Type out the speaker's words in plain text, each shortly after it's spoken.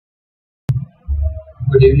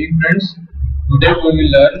Good evening, friends. Today we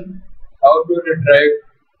will learn how to retrieve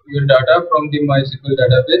your data from the Mysql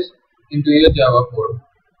database into your Java code.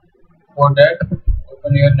 For that,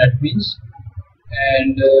 open your NetBeans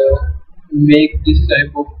and make this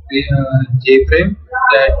type of JFrame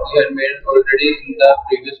that we had made already in the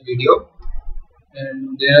previous video.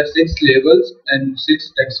 And there are 6 labels and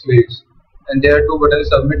 6 text fields, and there are 2 buttons: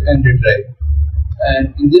 submit and retrieve.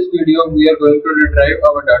 And in this video we are going to retrieve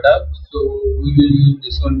our data, so we will use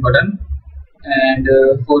this one button. And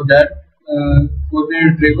for that, for the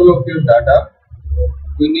retrieval of your data,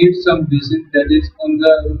 we need some basis, that is on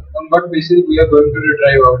what basis we are going to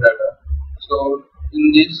retrieve our data. So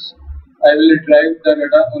in this I will retrieve the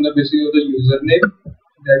data on the basis of the username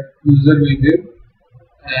that user will give,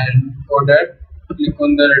 and for that click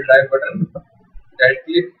on the retrieve button, right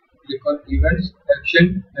click on events,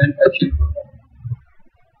 action and action program.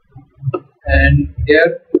 And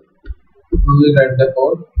here we will write the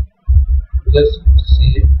code. Just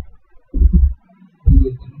see it.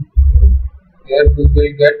 Here we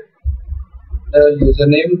will get the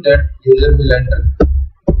username that user will enter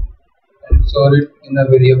and store it in a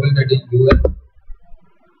variable that is user.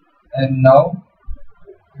 And now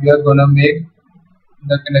we are gonna make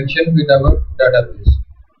the connection with our database.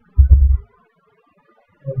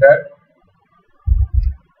 For that,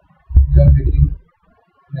 we are making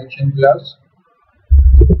connection class.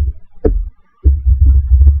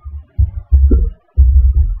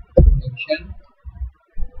 Connection,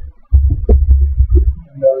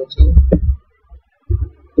 and also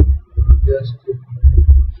just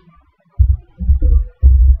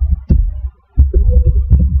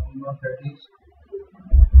that is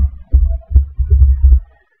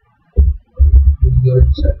user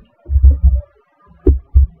set.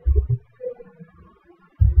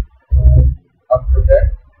 And after that,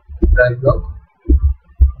 try block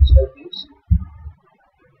set is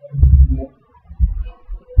name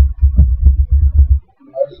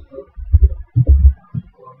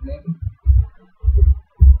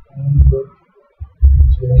and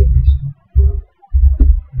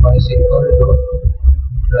Mysql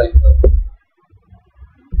driver.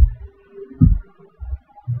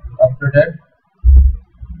 After that,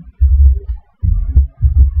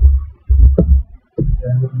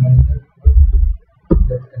 driver manager,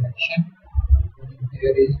 get connection.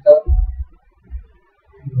 Here is the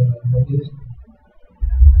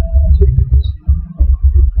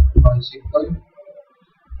Mysql,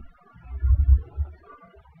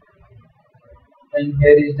 and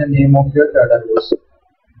here is the name of your database,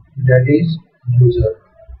 that is user.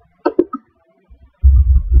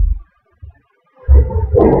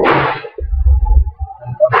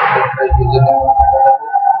 And after the username of the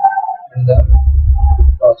database and the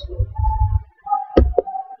password.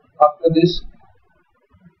 After this,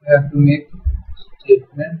 we have to make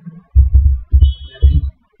statement, that is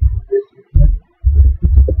statement.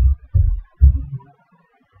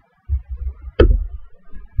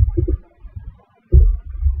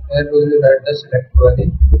 Here we will write the select query,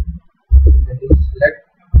 that is select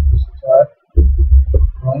star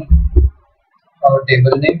from our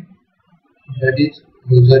table name, that is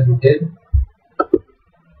user detail,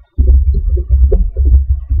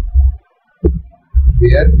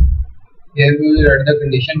 where here we will write the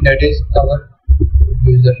condition, that is our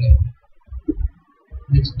username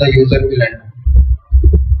which the user will enter.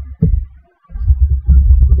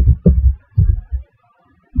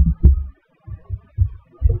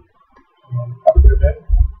 After that,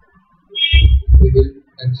 we will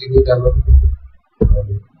execute our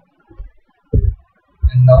code.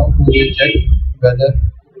 And now we will check whether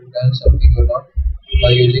we've done something or not by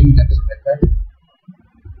using next method.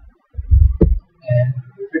 And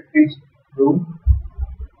if it is true,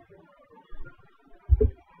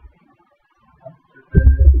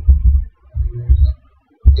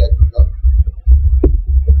 get block.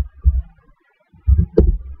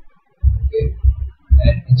 Okay,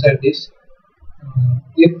 and inside this,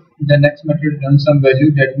 if the next method runs some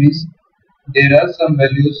value, that means there are some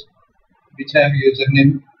values which have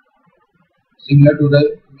username similar to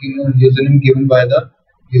the username given by the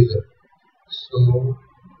user. So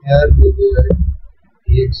here we will write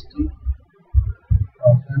txt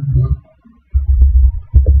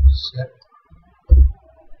set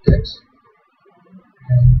text,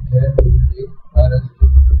 and here we will take rs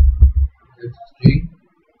string,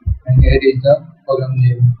 and here is the column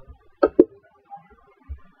name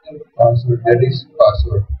and password, that is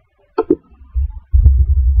password.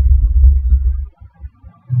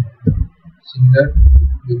 Similar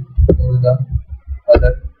with all the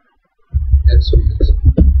other text fields.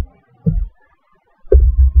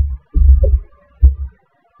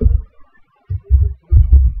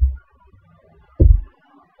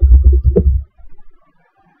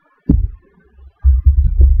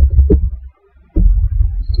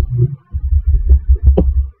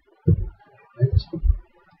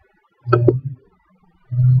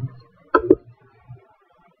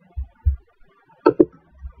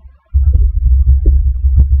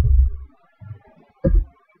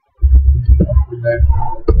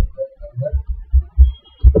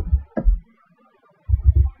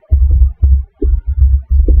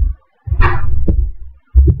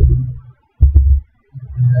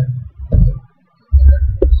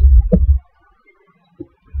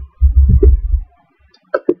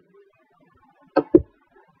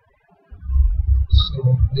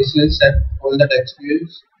 This will set all the text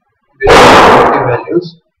fields with the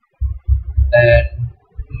values, and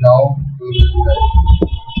now we will write.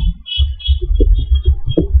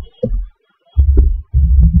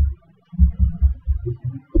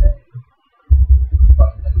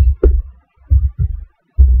 Finally,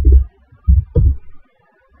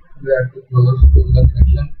 we have to close all the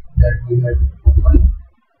connection that we had opened.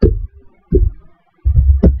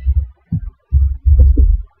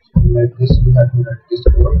 So like this, we have to write this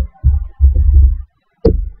code.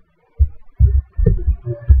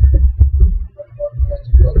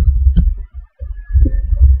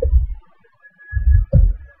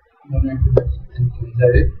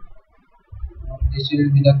 Inside it. This will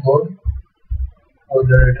be the code for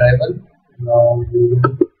the retrieval. Now we will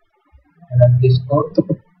run this code.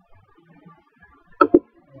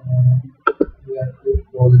 We have to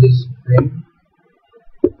call this frame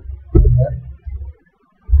here.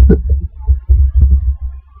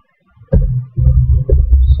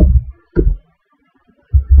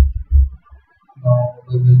 Now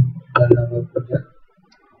we will run our project.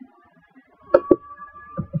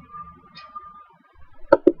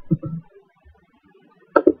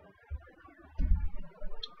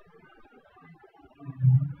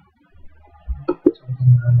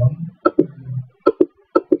 Something random.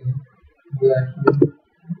 We have to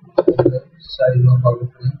set the size of our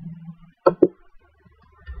frame.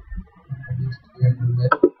 At least 300 by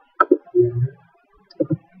 300.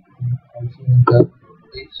 Also in the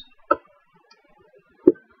page.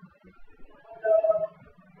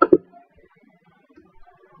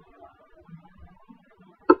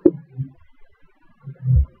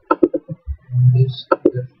 And this,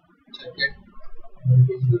 check it. It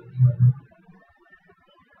is working or not.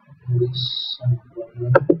 There is some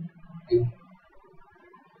problem. Okay.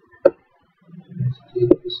 Let's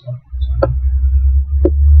take this up.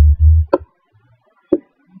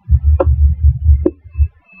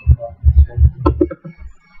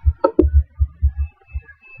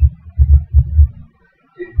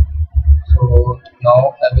 Okay. So now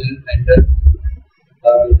I will enter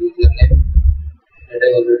the username that I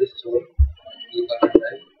already stored. Click on it,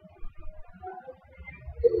 right?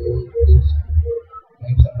 So please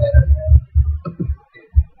make some error.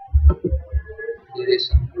 Okay. There is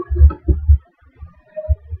some problem.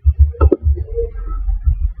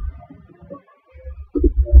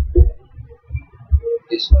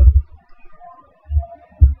 This one.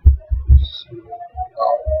 So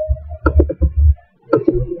now it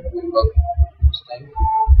will work this time.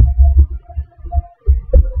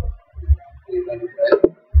 Click on it, right?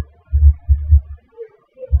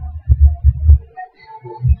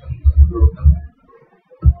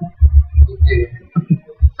 Okay.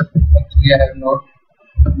 Actually, I have not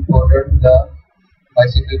ordered the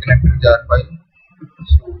Mysql connector jar file.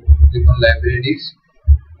 So click on libraries,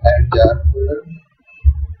 add jar folder.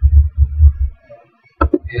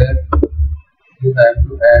 Here you have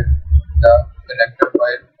to add the connector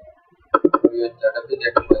file to your database,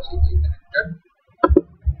 that is Mysql connector.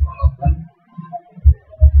 Open.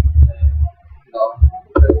 Now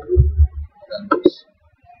try to run this.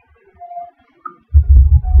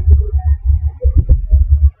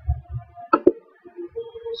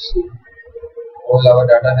 See, all our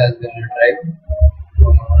data has been retrieved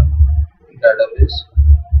from our database.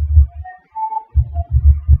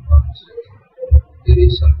 One second. There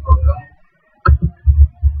is some problem.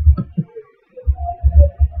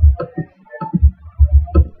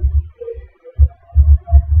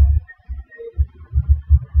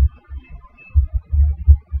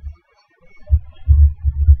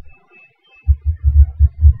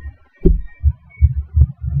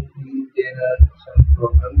 There are some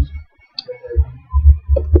problems that have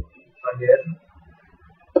been found here.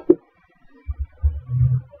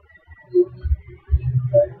 You will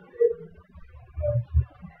try.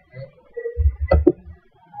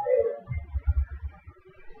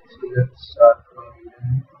 So let's start from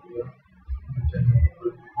here.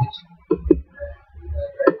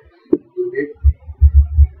 Do it.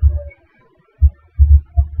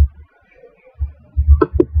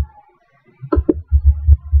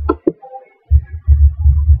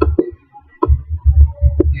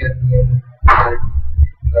 Here we have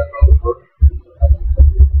the output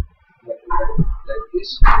like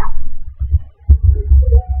this.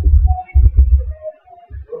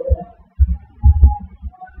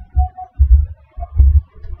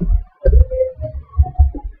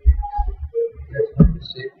 Let's not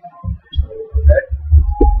mistake. So that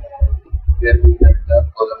here we have the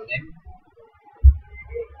column name.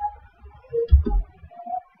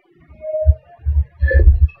 And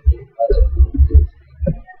other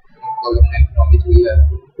column name from which we have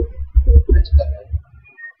to fetch the name.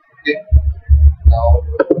 Okay, now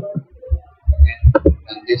again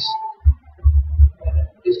run this.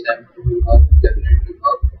 This time it will work, definitely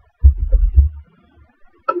work.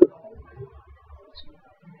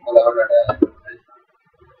 All our data.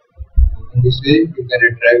 In this way, you can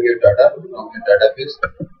retrieve your data from your database.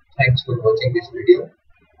 Thanks for watching this video.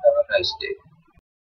 Have a nice day.